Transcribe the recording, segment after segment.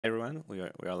Everyone, we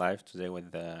are live today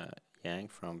with Yang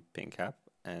from PingCAP,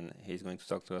 and he's going to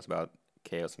talk to us about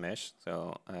Chaos Mesh.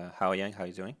 So, how Yang, how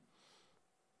you doing?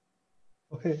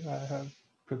 Okay, I have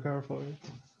prepared for it.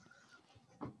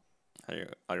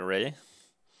 Are you ready?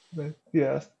 But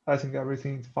yes, I think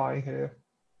everything is fine here.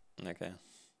 Okay.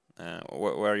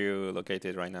 Where are you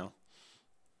located right now?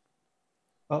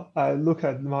 I look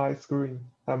at my screen,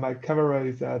 and my camera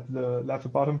is at the left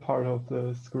bottom part of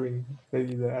the screen.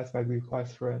 Maybe the aspect is quite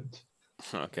strange.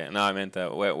 Okay. No, I meant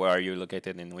where are you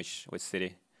located in which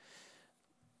city?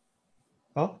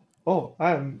 Oh, oh,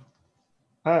 I am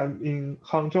in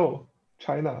Hangzhou,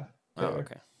 China. Oh, There.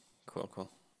 okay. Cool,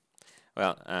 cool.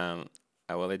 Well,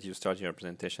 I will let you start your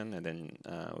presentation, and then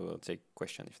we will take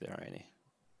questions if there are any.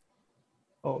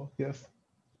 Oh, yes.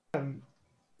 I'm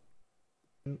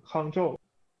in Hangzhou.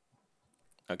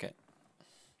 Okay.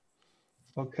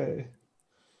 Okay.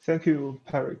 Thank you,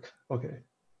 Peric. Okay.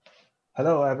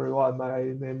 Hello, everyone. My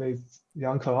name is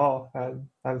Yang Keao, and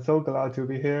I'm so glad to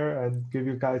be here and give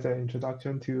you guys an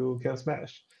introduction to Chaos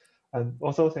Mesh. And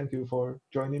also, thank you for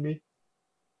joining me.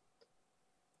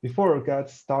 Before we get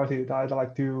started, I'd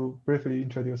like to briefly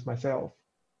introduce myself.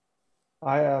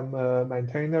 I am a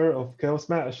maintainer of Chaos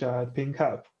Mesh at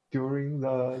PingCAP. During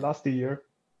the last year,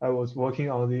 I was working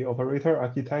on the operator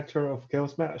architecture of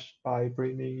Chaos Mesh by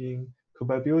bringing in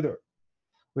KubeBuilder,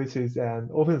 which is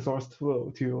an open source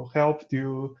tool to help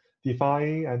you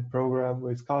define and program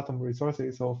with custom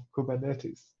resources of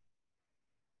Kubernetes.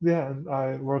 Then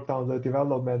I worked on the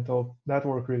development of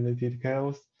network-related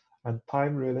chaos and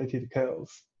time-related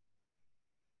chaos.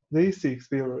 This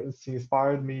experience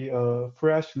inspired me a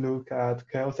fresh look at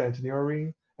chaos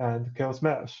engineering and chaos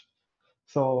mesh,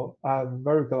 so I'm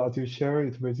very glad to share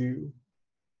it with you.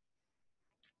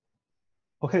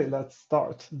 Okay, let's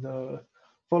start. The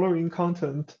following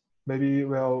content maybe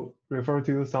will refer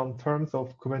to some terms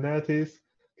of Kubernetes,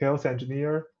 Chaos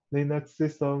Engineer, Linux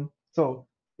system. So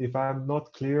if I'm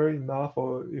not clear enough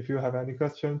or if you have any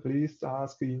question, please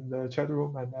ask in the chat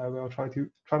room and I will try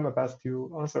my best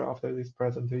to answer after this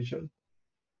presentation.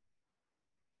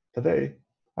 Today,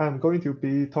 I'm going to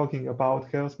be talking about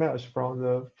Chaos Mesh from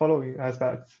the following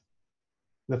aspects.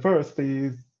 The first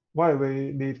is why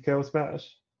we need Chaos Mesh.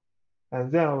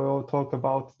 And then I will talk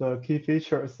about the key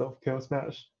features of Chaos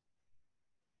Mesh.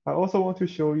 I also want to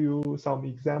show you some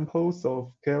examples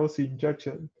of chaos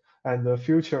injection and the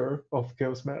future of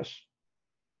Chaos Mesh.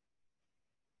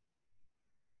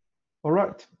 All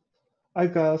right, I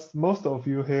guess most of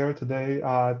you here today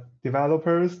are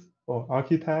developers or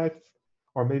architects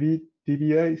or maybe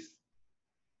DBAs.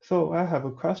 So I have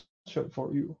a question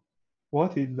for you.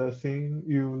 What is the thing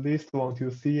you least want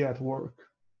to see at work?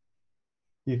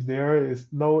 If there is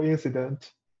no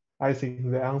incident, I think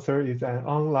the answer is an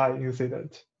online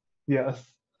incident. Yes,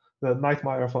 the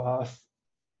nightmare for us.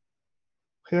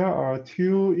 Here are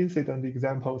two incident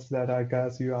examples that I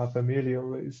guess you are familiar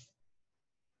with.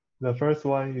 The first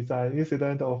one is an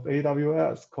incident of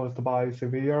AWS caused by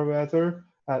severe weather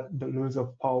and the loss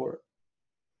of power.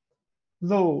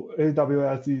 Though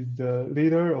AWS is the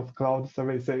leader of cloud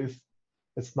services,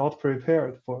 it's not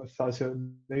prepared for such a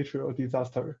natural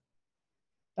disaster.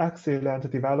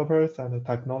 Excellent developers and the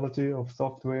technology of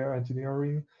software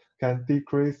engineering can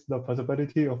decrease the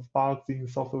possibility of bugs in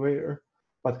software,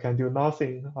 but can do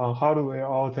nothing on hardware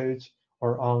outage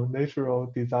or on natural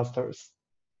disasters.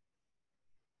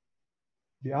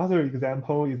 The other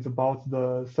example is about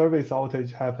the service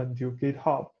outage happened to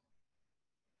GitHub.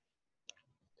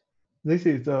 This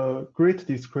is a great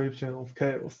description of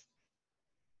chaos.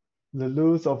 The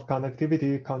loss of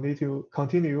connectivity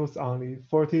continues only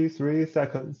 43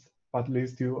 seconds, but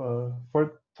leads to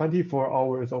 24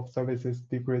 hours of services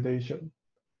degradation.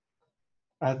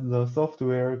 As the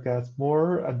software gets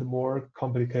more and more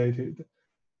complicated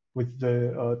with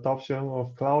the adoption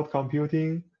of cloud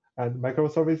computing and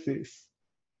microservices,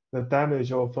 the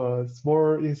damage of a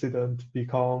small incident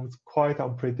becomes quite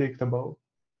unpredictable.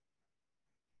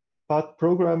 But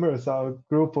programmers are a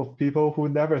group of people who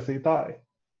never say die.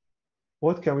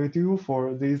 What can we do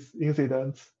for these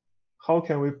incidents? How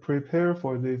can we prepare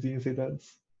for these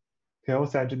incidents?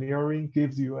 Chaos engineering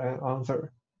gives you an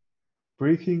answer.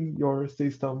 Breaking your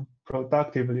system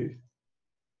productively.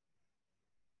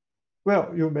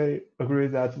 Well, you may agree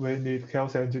that we need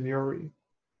chaos engineering,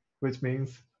 which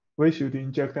means we should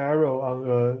inject error on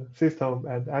a system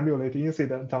and emulate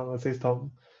incident on a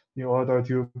system in order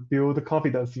to build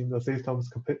confidence in the system's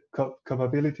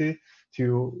capability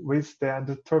to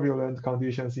withstand turbulent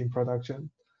conditions in production.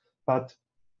 But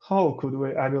how could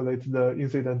we emulate the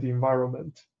incident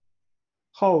environment?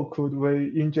 How could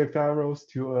we inject errors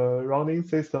to a running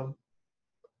system?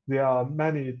 there are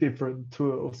many different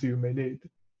tools you may need.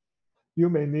 You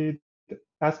may need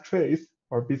strace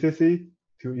or BCC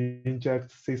to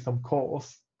inject system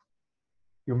calls.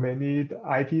 You may need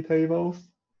IP tables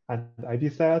and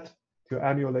IP set to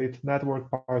emulate network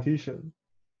partition.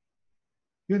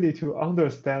 You need to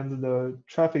understand the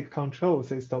traffic control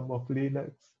system of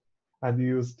Linux and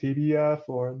use TBF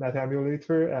or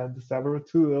NetEmulator and several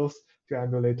tools to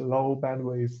emulate low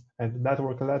bandwidth and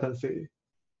network latency.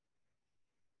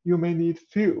 You may need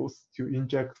fields to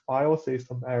inject file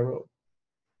system error.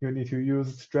 You need to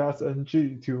use stress-ng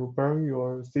to burn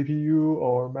your CPU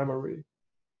or memory.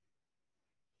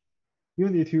 You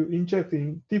need to inject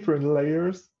in different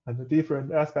layers and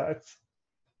different aspects.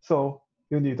 So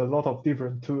you need a lot of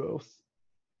different tools.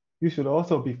 You should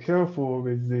also be careful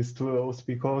with these tools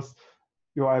because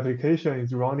your application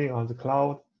is running on the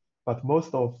cloud, but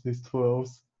most of these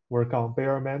tools work on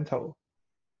bare metal.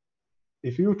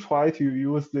 If you try to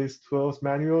use these tools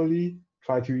manually,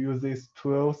 try to use these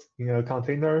tools in a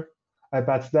container, I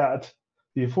bet that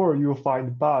before you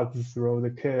find bugs through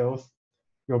the chaos,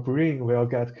 your brain will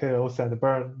get chaos and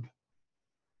burned.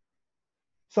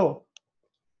 So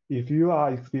if you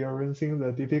are experiencing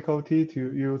the difficulty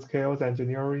to use chaos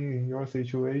engineering in your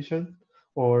situation,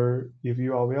 or if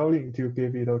you are willing to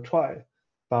give it a try,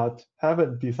 but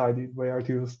haven't decided where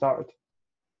to start,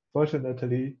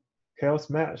 fortunately, Chaos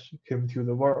Mesh came to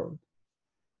the world.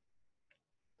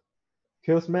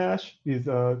 Chaos Mesh is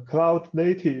a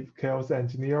cloud-native chaos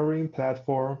engineering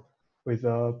platform with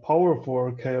a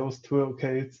powerful chaos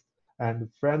toolkits and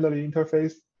friendly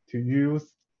interface to use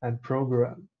and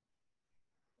program.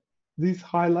 These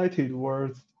highlighted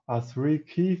words are three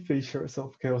key features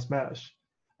of Chaos Mesh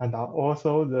and are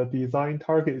also the design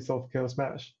targets of Chaos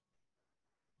Mesh.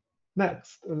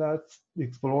 Next, let's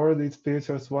explore these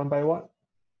features one by one.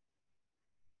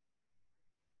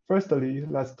 Firstly,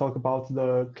 let's talk about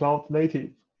the cloud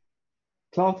native.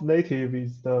 Cloud native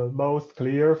is the most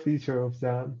clear feature of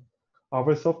them.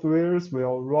 Our softwares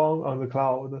will run on the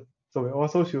cloud, so we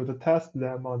also should test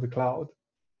them on the cloud.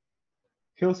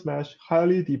 Chaos Mesh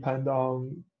highly depends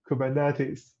on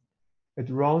Kubernetes. It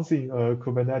runs in a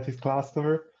Kubernetes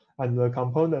cluster, and the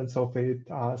components of it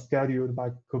are scheduled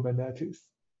by Kubernetes.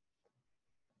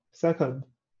 Second,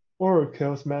 all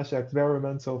Chaos Mesh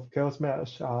experiments of Chaos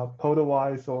Mesh are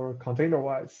pod-wise or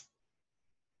container-wise.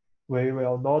 We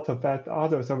will not affect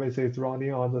other services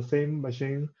running on the same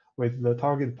machine with the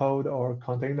target pod or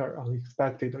container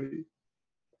unexpectedly.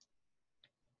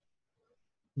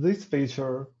 This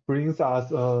feature brings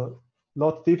us a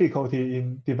lot difficulty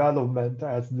in development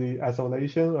as the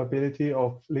isolation ability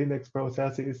of Linux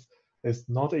processes is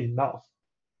not enough.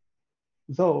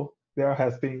 Though there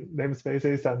has been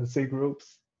namespaces and C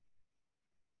groups.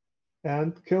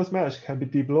 And Chaos Mesh can be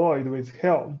deployed with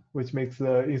Helm, which makes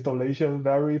the installation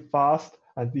very fast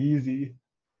and easy.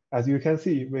 As you can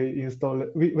see, we install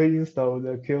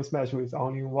the Chaos Mesh with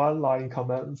only one line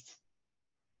commands.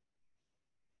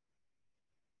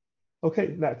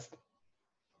 Okay, next.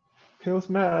 Chaos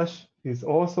Mesh is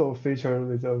also featured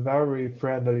with a very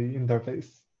friendly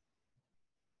interface.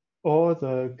 All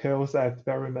the Chaos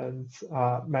experiments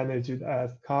are managed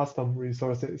as custom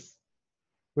resources,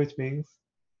 which means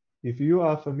if you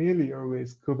are familiar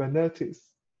with Kubernetes,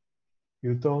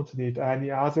 you don't need any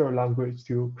other language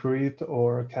to create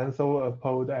or cancel a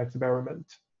pod experiment.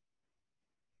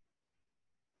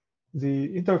 The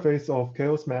interface of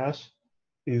Chaos Mesh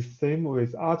is same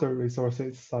with other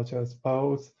resources such as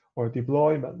pods or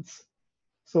deployments.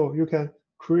 So you can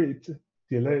create,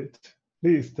 delete,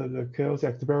 list the chaos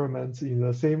experiments in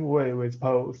the same way with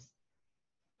pods.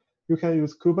 You can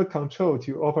use kubecontrol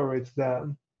to operate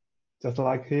them, just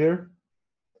like here.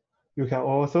 You can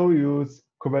also use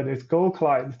Kubernetes Go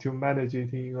client to manage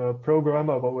it in a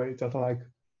programmable way, just like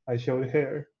I showed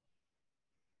here.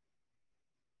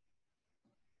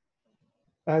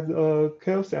 As a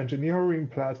chaos engineering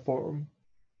platform,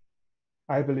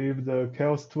 I believe the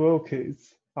chaos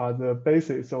toolkits are the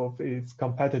basis of its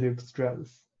competitive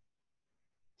strengths.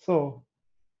 So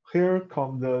here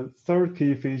comes the third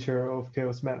key feature of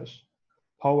Chaos Mesh,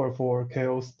 powerful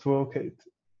chaos toolkit.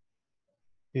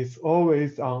 It's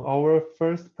always on our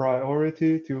first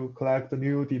priority to collect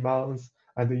new demands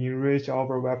and enrich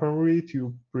our weaponry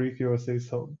to break your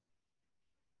system.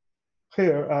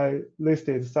 Here I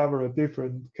listed several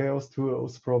different chaos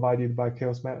tools provided by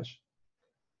Chaos Mesh.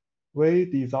 We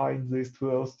designed these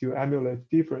tools to emulate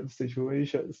different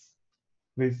situations.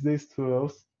 With these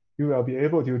tools, you will be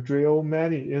able to drill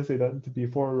many incidents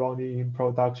before running in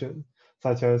production,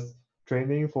 such as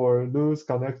training for loose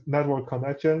network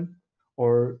connection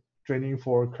or training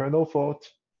for kernel fault.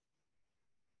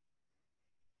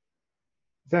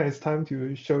 Then it's time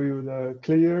to show you the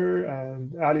clear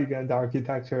and elegant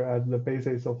architecture as the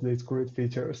basis of these great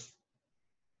features.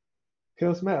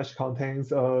 Chaos Mesh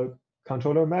contains a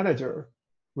controller manager,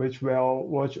 which will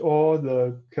watch all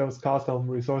the Chaos custom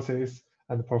resources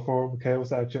and perform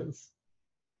Chaos actions.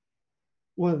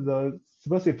 When the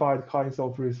specified kinds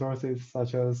of resources,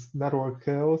 such as network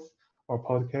chaos or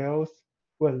pod chaos,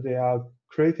 when they are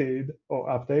created or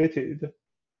updated,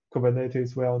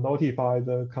 Kubernetes will notify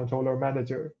the controller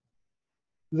manager.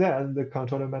 Then the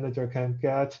controller manager can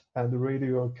get and read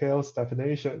your chaos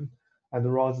definition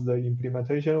and runs the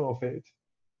implementation of it.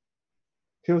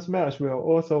 Chaos Mesh will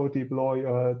also deploy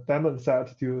a daemon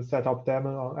set to set up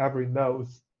daemon on every node.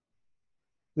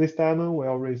 This daemon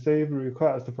will receive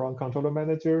requests from controller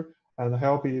manager and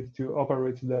help it to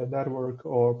operate the network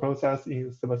or process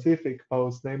in specific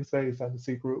pods namespace and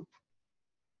cgroup.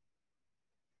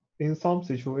 In some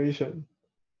situation,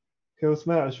 Chaos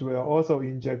Mesh will also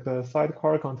inject a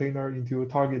sidecar container into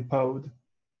target pod.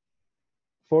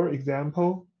 For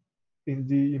example, in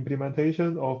the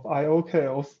implementation of IO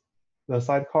chaos, the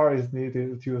sidecar is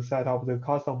needed to set up the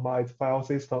customized file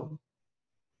system.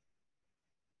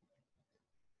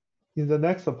 In the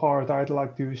next part, I'd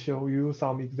like to show you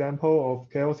some example of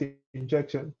chaos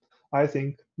injection. I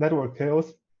think network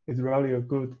chaos is really a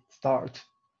good start.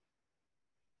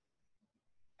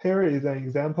 Here is an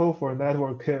example for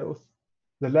network chaos.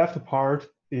 The left part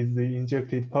is the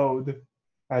injected pod.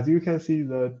 As you can see,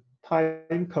 the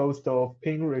time cost of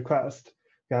ping request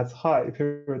gets high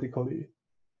periodically.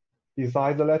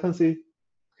 Besides the latency,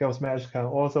 Chaos Mesh can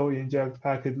also inject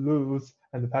packet loss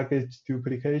and package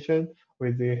duplication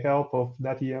with the help of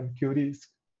NetEM QDisk.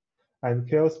 And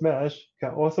Chaos Mesh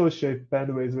can also shape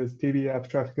bandwidth with TBF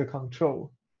traffic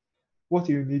control. What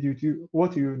you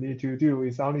need to do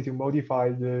is only to modify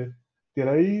the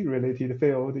delay-related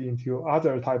field into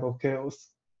other type of chaos.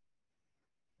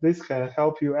 This can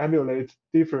help you emulate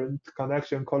different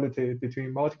connection quality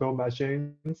between multiple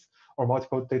machines or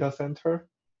multiple data center.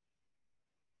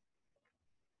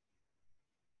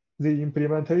 The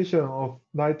implementation of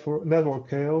network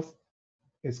chaos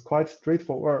is quite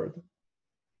straightforward.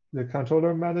 The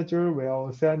controller manager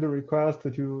will send a request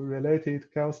to related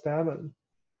chaos daemon.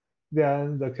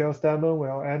 Then the chaos daemon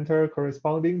will enter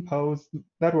corresponding pods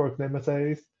network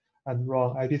namespace and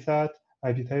run ipset,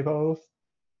 iptables,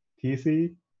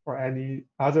 tc, or any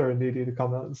other needed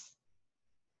commands.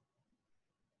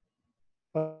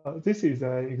 This is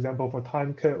an example for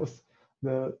time chaos.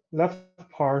 The left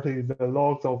part is the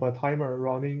logs of a timer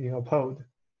running in a pod.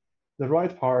 The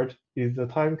right part is the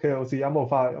time chaos YAML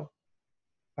file.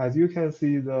 As you can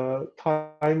see, the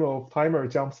time of timer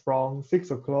jumps from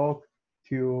 6 o'clock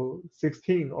to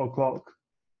 16 o'clock.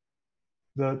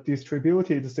 The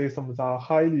distributed systems are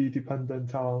highly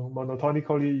dependent on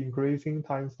monotonically increasing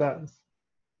timestamps.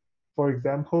 For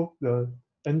example, the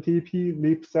NTP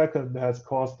leap second has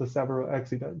caused several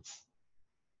accidents.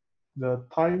 The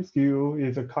time skew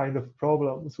is a kind of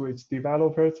problems which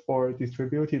developers for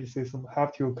distributed systems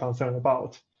have to concern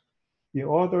about. In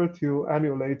order to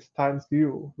emulate time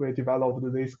skew, we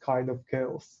developed this kind of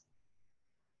chaos.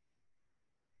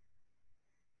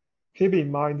 Keep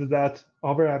in mind that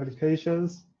our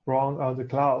applications run on the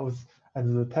clouds,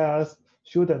 and the test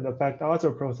shouldn't affect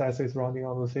other processes running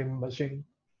on the same machine.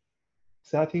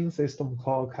 Setting system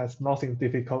clock has nothing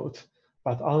difficult,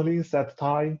 but only set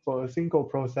time for a single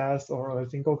process or a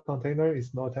single container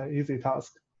is not an easy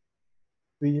task.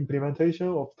 The implementation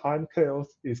of time chaos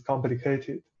is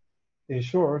complicated. In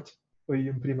short, we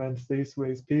implement this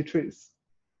with ptrace.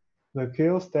 The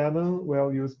chaos daemon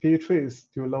will use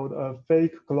ptrace to load a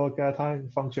fake clock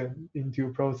getTime function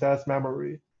into process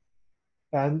memory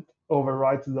and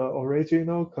overwrite the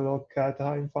original clock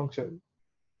getTime function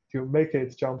to make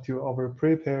it jump to our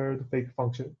prepared fake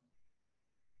function.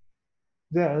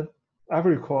 Then,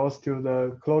 every calls to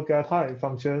the clock getTime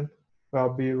function will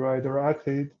be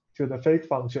redirected to the fake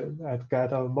function and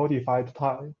get a modified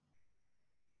time.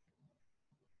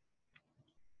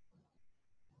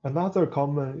 Another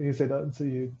common incident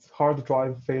is hard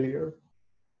drive failure.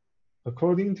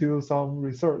 According to some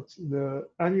research, the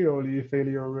annually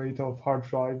failure rate of hard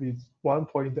drive is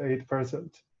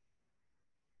 1.8%.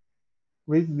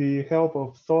 With the help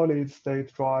of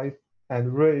solid-state drive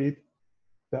and RAID,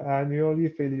 the annually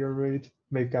failure rate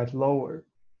may get lower,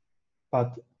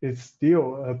 but it's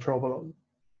still a problem.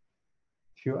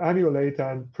 To emulate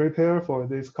and prepare for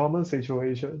this common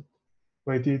situation,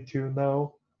 we need to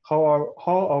know how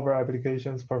our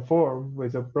applications perform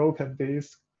with a broken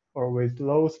disk or with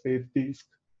low-speed disk.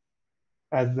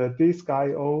 As the disk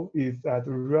I/O is at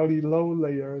a really low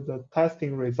layer, the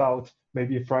testing result may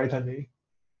be frightening.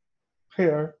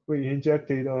 Here, we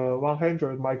injected a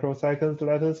 100 microseconds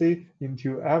latency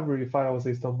into every file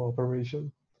system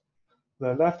operation.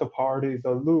 The left part is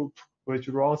a loop which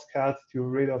runs cat to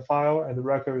read a file and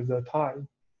record the time.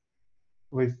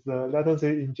 With the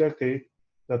latency injected,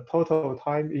 the total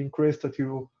time increased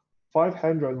to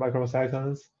 500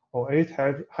 microseconds or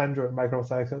 800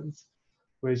 microseconds,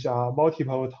 which are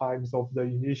multiple times of the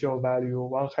initial value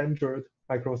 100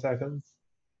 microseconds.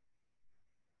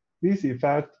 This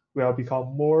effect will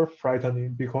become more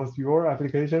frightening because your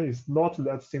application is not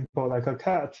that simple like a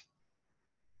cat.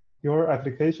 Your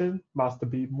application must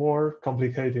be more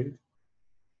complicated.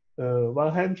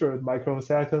 100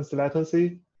 microseconds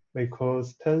latency may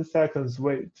cause 10 seconds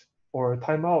wait or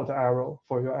timeout error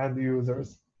for your end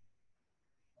users.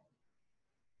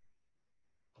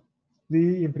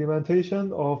 The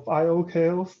implementation of I/O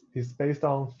chaos is based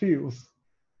on fields.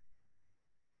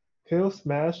 Chaos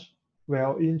mesh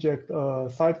will inject a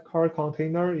sidecar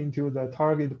container into the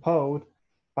target pod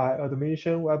by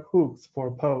admission webhooks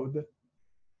for pod.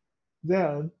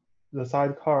 Then, the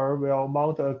sidecar will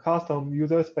mount a custom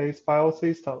user space file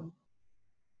system.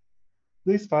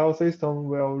 This file system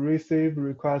will receive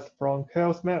requests from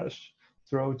Chaos Mesh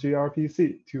through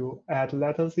gRPC to add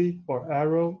latency or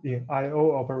error in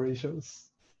I/O operations.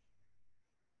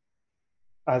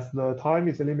 As the time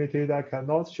is limited, I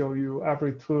cannot show you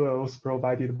every tools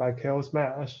provided by Chaos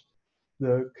Mesh.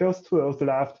 The chaos tools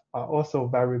left are also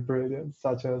very brilliant,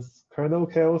 such as kernel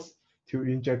chaos to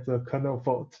inject the kernel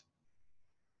fault.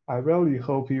 I really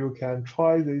hope you can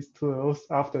try these tools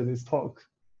after this talk.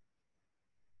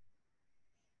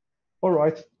 All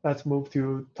right, let's move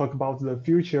to talk about the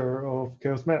future of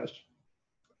Chaos Mesh.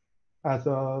 As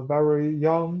a very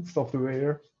young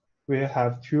software, we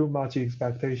have too much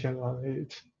expectation on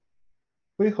it.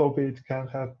 We hope it can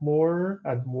have more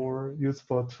and more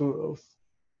useful tools.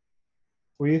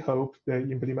 We hope the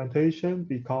implementation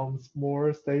becomes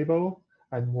more stable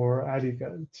and more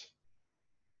elegant.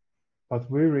 But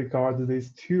we regard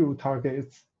these two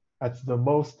targets as the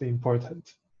most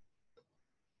important.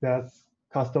 That's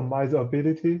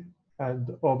customizability and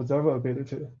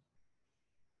observability.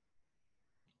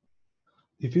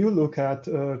 If you look at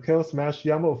a Chaos Mesh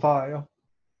YAML file,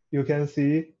 you can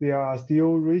see there are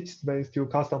still rich space to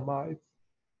customize.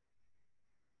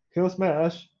 Chaos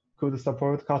Mesh could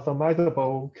support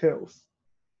customizable chaos.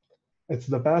 It's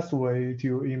the best way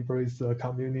to embrace the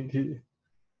community.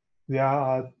 There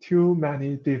are too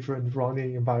many different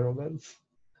running environments,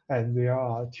 and there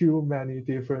are too many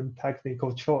different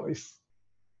technical choices.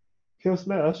 Chaos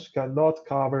Mesh cannot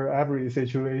cover every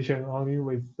situation only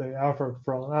with the effort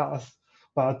from us,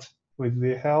 but with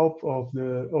the help of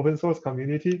the open source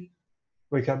community,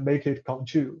 we can make it come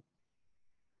true.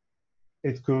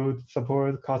 It could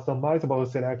support customizable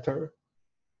selector.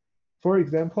 For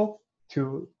example,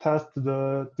 to test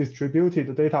the distributed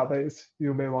database,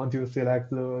 you may want to select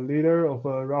the leader of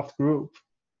a Raft group,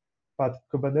 but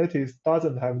Kubernetes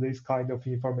doesn't have this kind of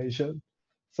information.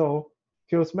 So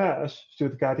Chaos Mesh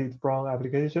should get it from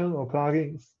application or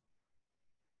plugins.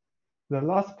 The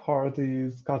last part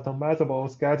is customizable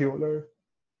scheduler.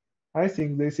 I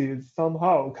think this is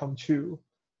somehow come true.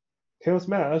 Chaos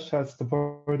Mesh has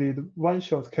supported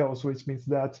one-shot chaos, which means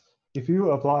that if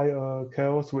you apply a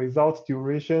chaos without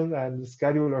duration and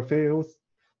scheduler fails,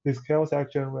 this chaos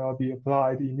action will be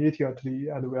applied immediately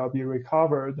and will be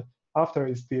recovered after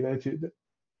it's deleted.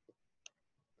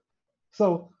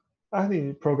 So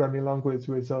any programming language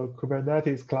with a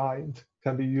Kubernetes client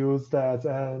can be used as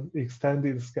an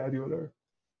extended scheduler.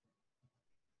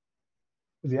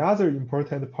 The other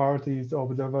important part is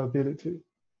observability.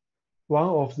 One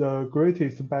of the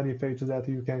greatest benefits that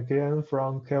you can gain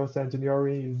from chaos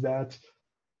engineering is that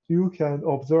you can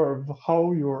observe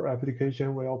how your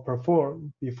application will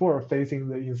perform before facing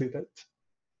the incident.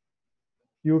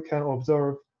 You can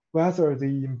observe whether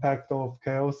the impact of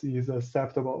chaos is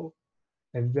acceptable,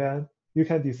 and then you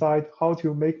can decide how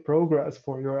to make progress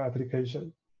for your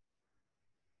application.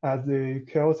 As a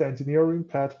chaos engineering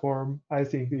platform, I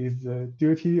think it is the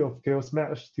duty of Chaos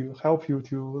Mesh to help you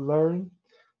to learn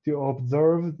to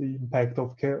observe the impact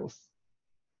of chaos.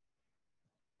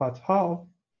 But how?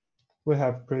 We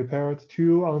have prepared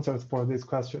two answers for this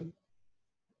question.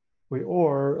 We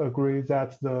all agree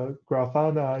that the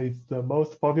Grafana is the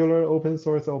most popular open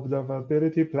source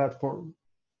observability platform.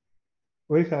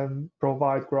 We can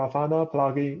provide Grafana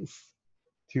plugins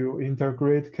to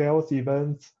integrate chaos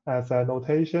events as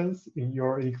annotations in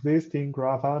your existing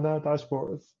Grafana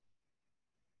dashboards.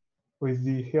 With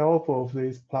the help of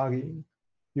this plugin,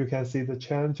 you can see the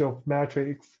change of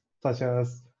metrics such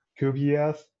as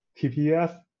QPS,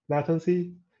 TPS,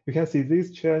 latency. We can see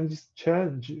these changes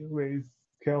change with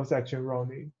chaos action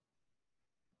running.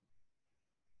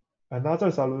 Another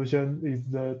solution is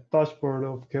the dashboard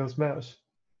of Chaos Mesh.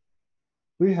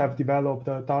 We have developed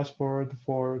a dashboard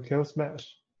for Chaos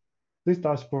Mesh. This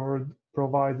dashboard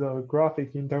provides a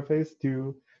graphic interface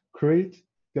to create,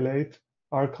 delete,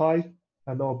 archive,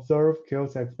 and observe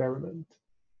chaos experiment.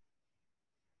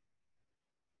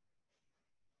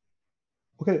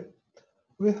 Okay,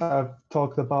 we have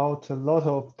talked about a lot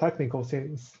of technical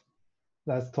things.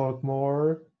 Let's talk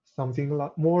more something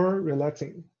more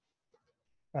relaxing.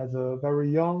 As a very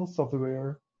young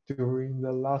software, during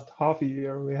the last half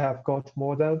year, we have got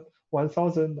more than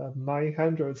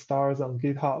 1,900 stars on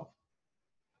GitHub.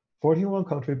 41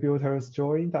 contributors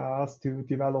joined us to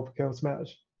develop Chaos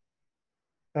Mesh.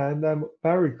 And I'm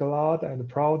very glad and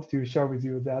proud to share with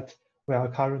you that we are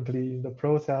currently in the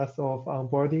process of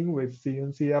onboarding with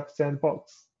CNCF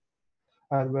Sandbox,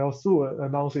 and will soon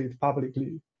announce it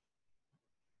publicly.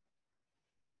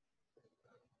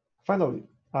 Finally,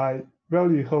 I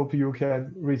really hope you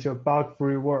can reach a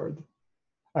bug-free world.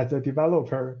 As a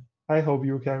developer, I hope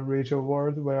you can reach a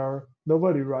world where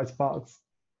nobody writes bugs.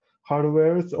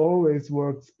 Hardware always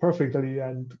works perfectly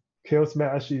and Chaos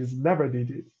Mesh is never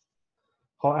needed.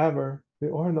 However, we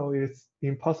all know it's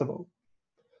impossible.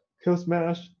 Chaos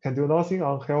Mesh can do nothing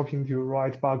on helping you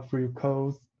write bug-free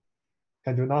code,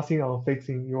 can do nothing on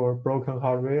fixing your broken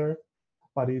hardware,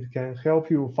 but it can help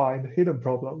you find hidden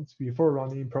problems before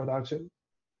running in production.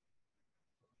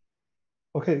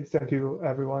 Okay, thank you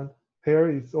everyone. Here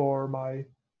is all my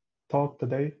talk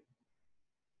today.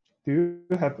 Do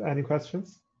you have any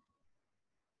questions?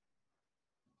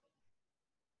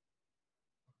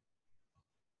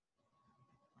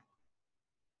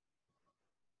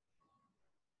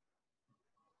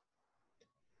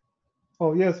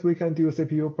 Oh yes, we can do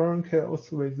CPU burn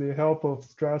kills with the help of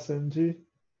stress-ng.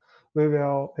 We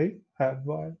will, have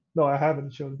one. No, I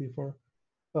haven't shown before.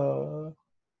 Uh,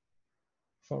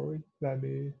 Sorry,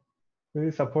 we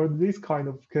support this kind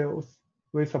of kills.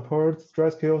 We support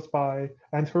stress kills by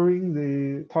entering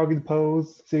the target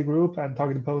pose C group and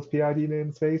target pose PID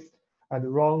namespace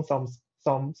and run some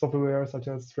software such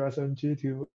as stress-ng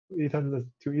to eat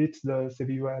the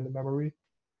CPU and memory.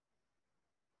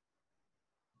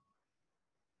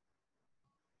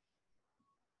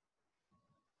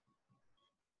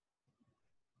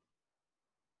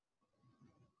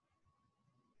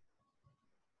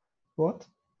 What?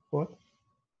 What?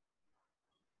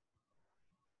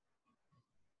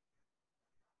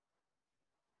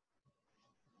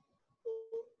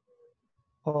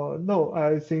 No,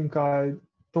 I think I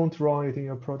don't run it in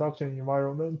a production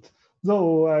environment.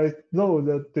 Though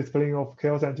the discipline of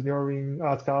chaos engineering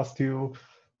asks us to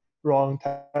run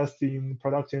tests in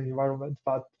production environment,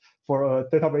 but for a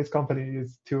database company,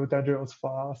 it's too dangerous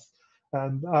for us.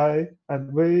 And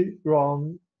we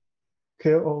run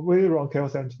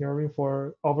chaos engineering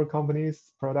for our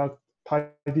company's product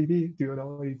TiDB. Do you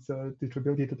know it's a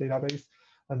distributed database?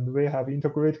 And we have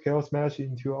integrated chaos mesh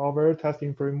into our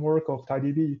testing framework of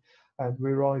TiDB, and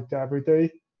we run it every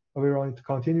day. We run it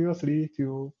continuously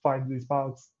to find these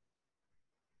bugs.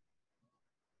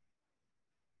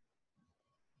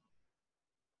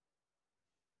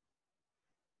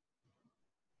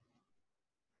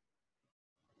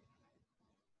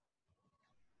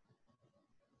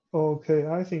 Okay,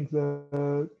 I think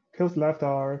the kills left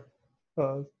are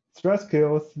uh, stress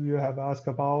kills you have asked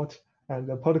about, and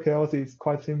the pod kills is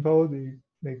quite simple. The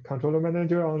controller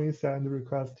manager only send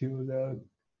request to the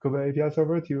Kubernetes API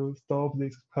server to stop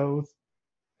these codes,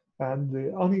 and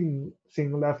the only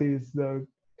thing left is the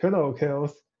kernel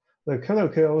kills. The kernel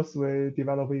kills, we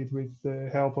develop it with the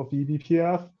help of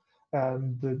eBPF,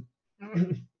 and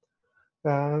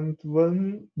and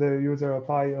when the user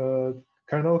apply a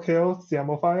kernel kill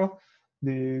CMO file,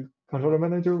 the controller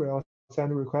manager will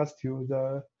send a request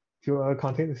to a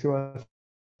container to a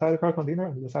sidecar container,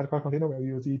 and the sidecar container will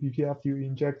use eBPF to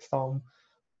inject some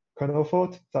kernel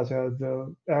fault, such as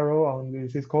the error on the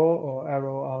syscall or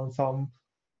error on some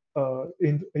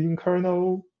in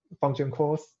kernel function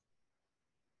calls.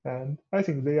 And I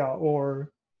think they are all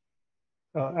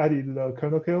added the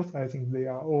kernel kills. I think they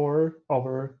are all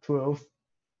our tools,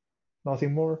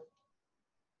 nothing more.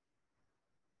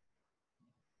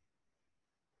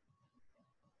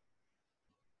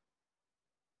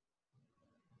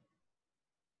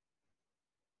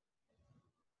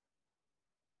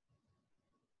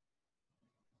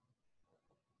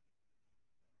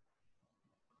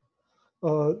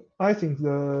 Uh, I think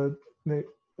the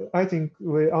I think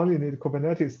we only need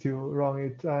Kubernetes to run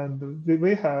it, and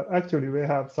we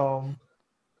have some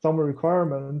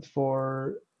requirement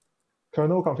for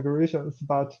kernel configurations,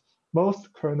 but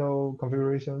most kernel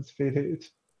configurations fit it.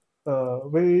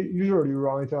 We usually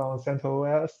run it on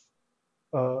CentOS,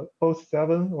 both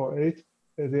 7 or 8,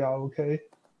 they are okay.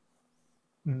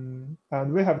 And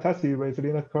we have tested with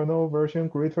Linux kernel version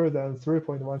greater than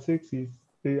 3.16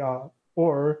 they are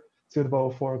or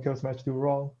suitable for Killsmash to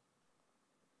run.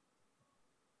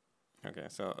 Okay,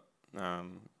 so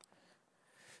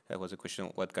that was a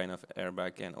question: what kind of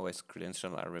airbag and OS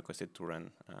credentials are requested to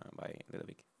run by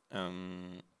Ludovic?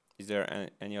 Is there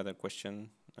any other question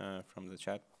from the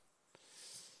chat?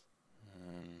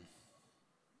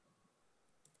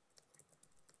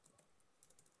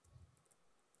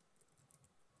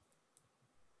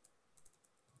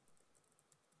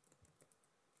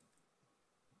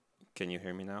 Can you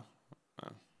hear me now?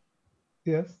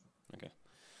 Yes. Okay.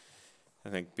 I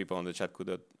think people on the chat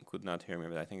could not hear me,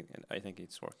 but I think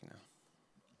it's working now.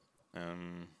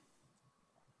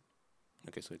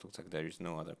 Okay, so it looks like there is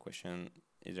no other question.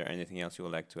 Is there anything else you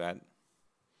would like to add?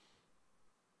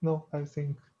 No, I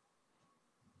think.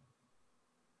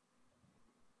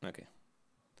 Okay.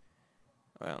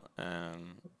 Well,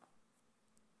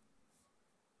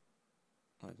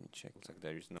 let me check. Looks like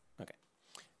there is no. Okay.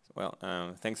 Well,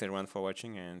 thanks everyone for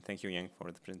watching, and thank you, Yang,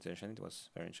 for the presentation. It was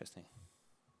very interesting.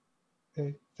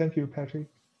 Okay. Thank you, Patrick.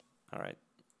 All right.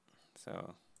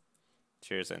 So,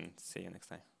 cheers and see you next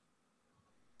time.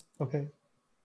 Okay.